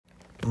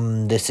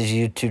This is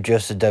YouTube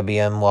Joseph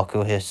WM.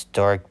 Welcome to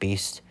Historic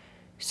Beast,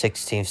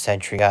 16th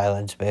Century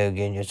Islands.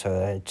 Begin. So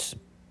let's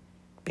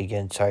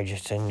begin. Sorry,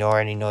 just ignore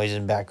any noise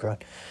in the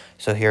background.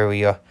 So here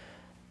we are.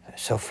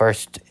 So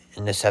first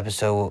in this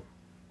episode,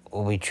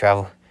 we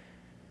travel.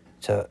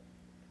 So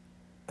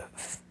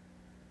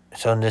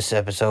in this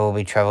episode, we'll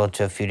be traveling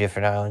to a few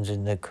different islands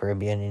in the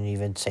Caribbean and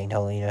even St.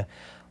 Helena,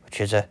 which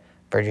is a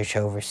British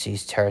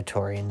overseas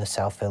territory in the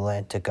South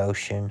Atlantic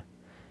Ocean.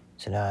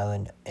 It's an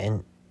island.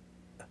 And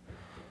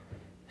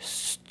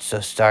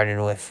so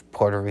starting with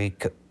Puerto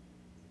Rico,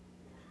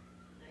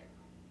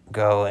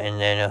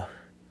 and then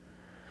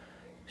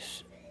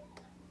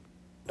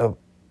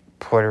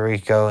Puerto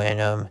Rico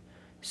and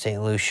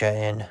St. Lucia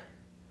and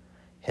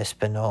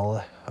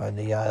Hispaniola are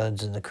the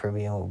islands in the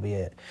Caribbean will be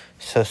it.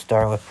 So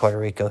starting with Puerto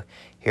Rico,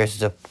 here's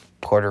the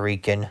Puerto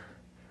Rican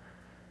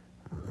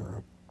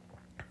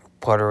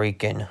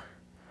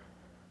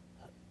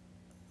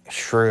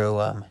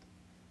shrew.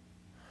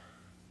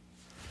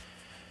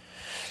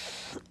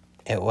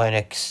 It went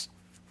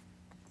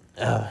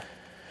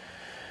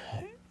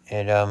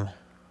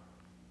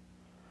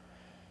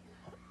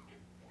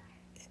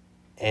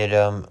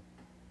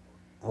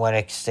went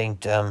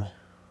extinct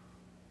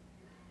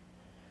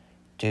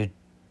due.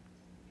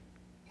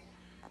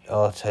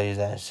 I'll tell you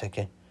that in a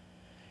second.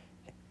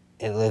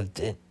 It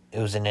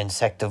was an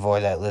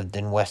insectivore that lived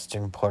in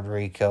western Puerto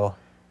Rico.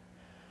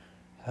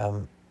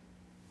 And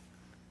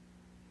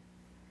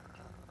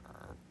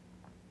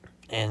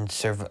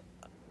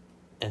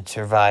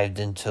survived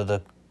until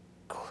the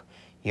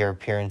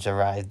Europeans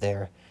arrived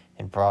there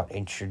and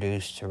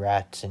introduced to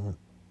rats, and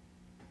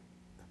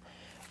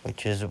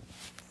which is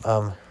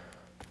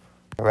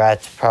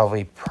rats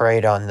probably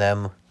preyed on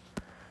them,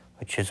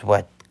 which is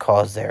what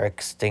caused their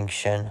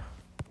extinction.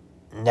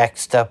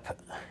 Next up,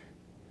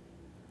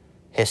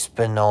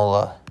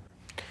 Hispaniola.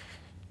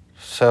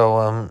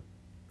 So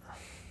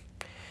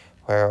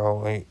where are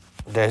we?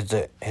 There's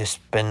the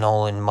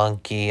Hispaniolan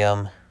monkey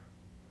and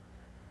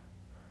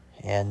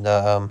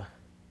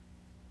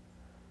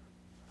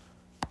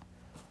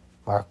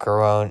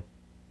macaron.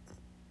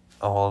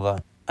 Hold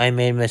on, I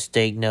made a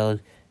mistake. No,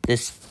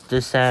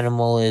 this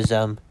animal is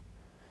from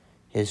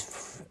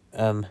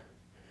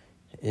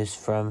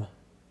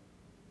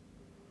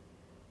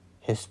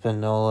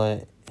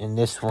Hispaniola, and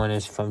this one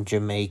is from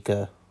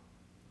Jamaica.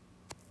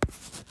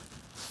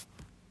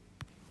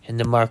 And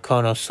the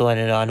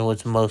Marconocynodon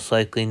was most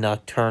likely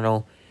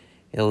nocturnal.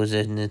 It was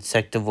an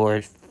insectivore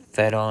it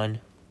fed on.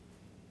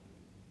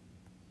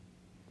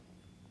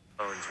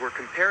 Were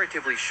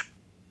comparatively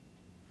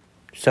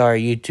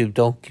Sorry,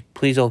 YouTube,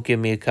 please don't give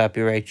me a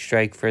copyright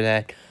strike for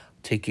that. I'll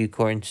take you to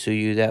court and sue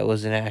you. That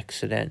was an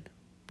accident.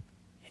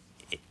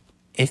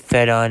 It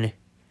fed on.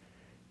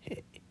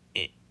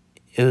 It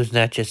was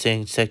not just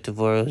an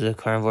insectivore, it was a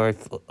carnivore. It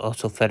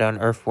also fed on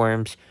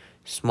earthworms,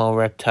 small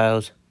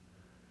reptiles,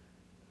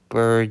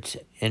 birds,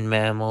 and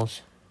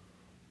mammals.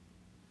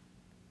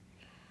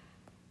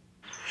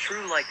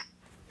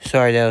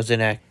 Sorry, that was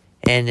an act.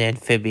 And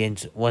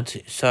amphibians.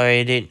 Sorry,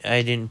 I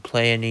didn't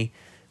play any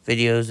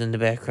videos in the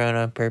background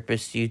on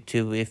purpose.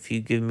 YouTube, if you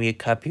give me a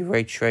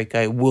copyright strike,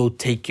 I will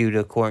take you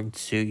to court and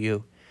sue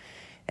you.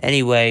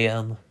 Anyway,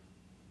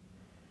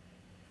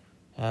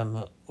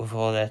 with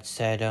all that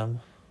said,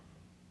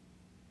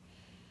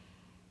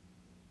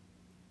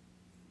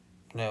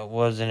 it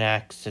was an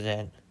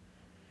accident.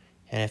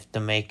 And if the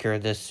maker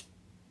of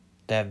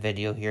that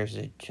video hears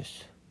it,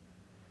 just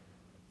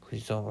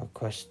please don't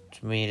request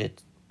me to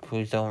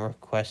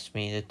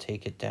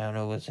take it down.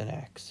 It was an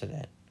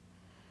accident.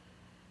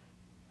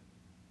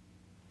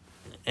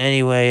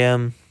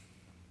 Anyway,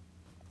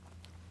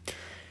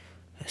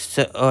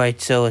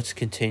 alright, so let's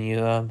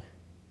continue.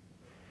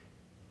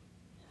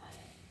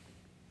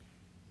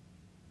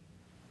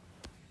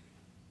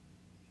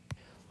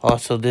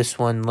 Also, this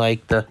one,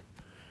 like the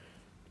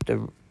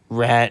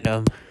rat,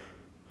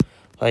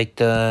 it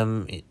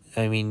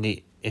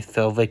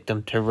fell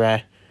victim to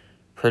rat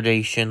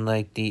predation,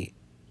 like the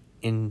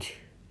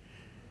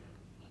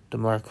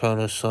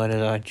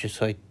Marconocynodon,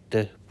 just like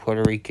the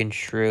Puerto Rican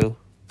shrew.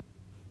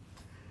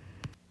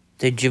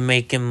 The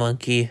Jamaican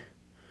monkey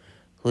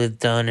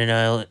lived on an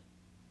island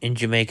in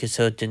Jamaica,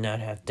 so it did not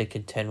have to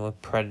contend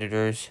with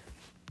predators.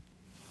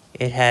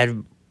 It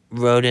had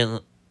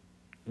rodent-like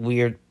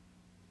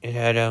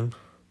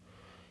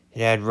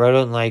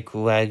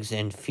legs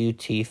and few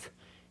teeth,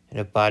 and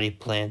a body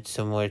plan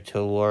similar to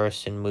a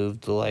loris, and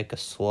moved like a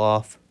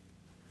sloth.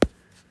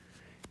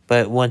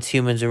 But once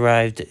humans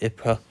arrived, it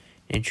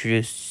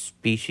introduced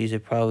species.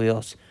 It probably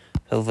also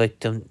fell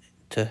victim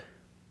to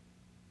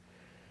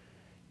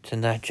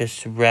not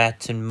just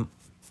rats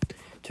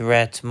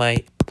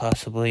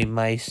possibly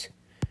mice,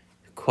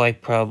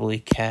 quite probably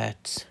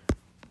cats.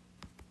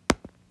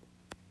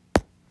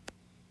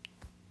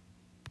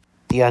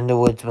 The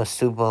Underwood's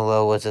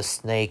marsupial was a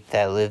snake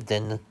that lived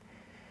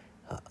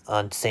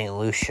on St.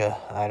 Lucia.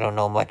 I don't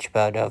know much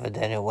about it other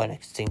than it went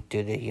extinct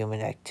due to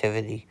human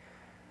activity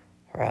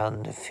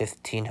around the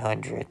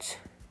 1500s.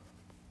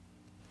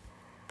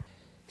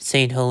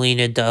 St.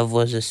 Helena dove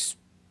was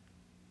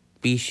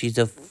species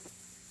of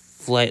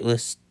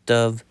flightless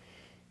dove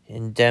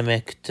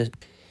endemic to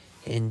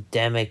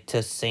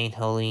St.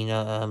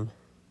 Helena.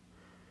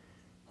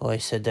 Oh, I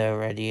said that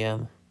already.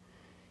 And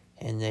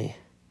they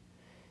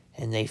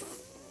and they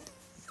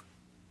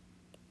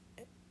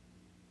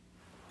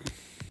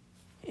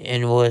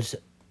and was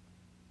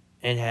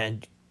and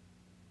had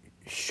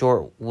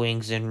short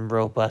wings and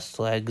robust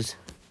legs.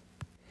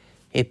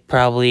 It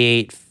probably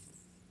ate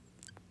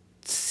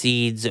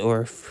seeds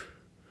or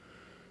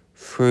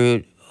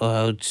fruit.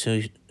 I would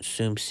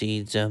assume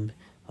seeds. I'm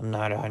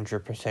not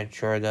 100%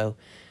 sure though.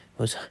 It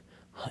was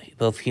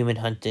both human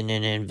hunting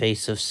and an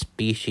invasive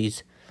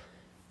species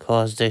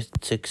caused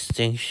its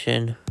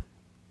extinction.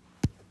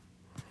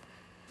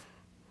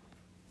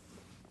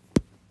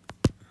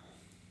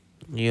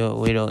 We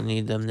don't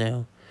need them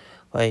now.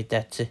 Right,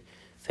 that's it.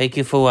 Thank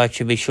you for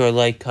watching. Be sure to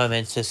like,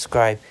 comment,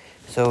 subscribe.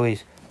 As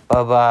always,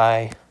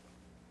 bye-bye.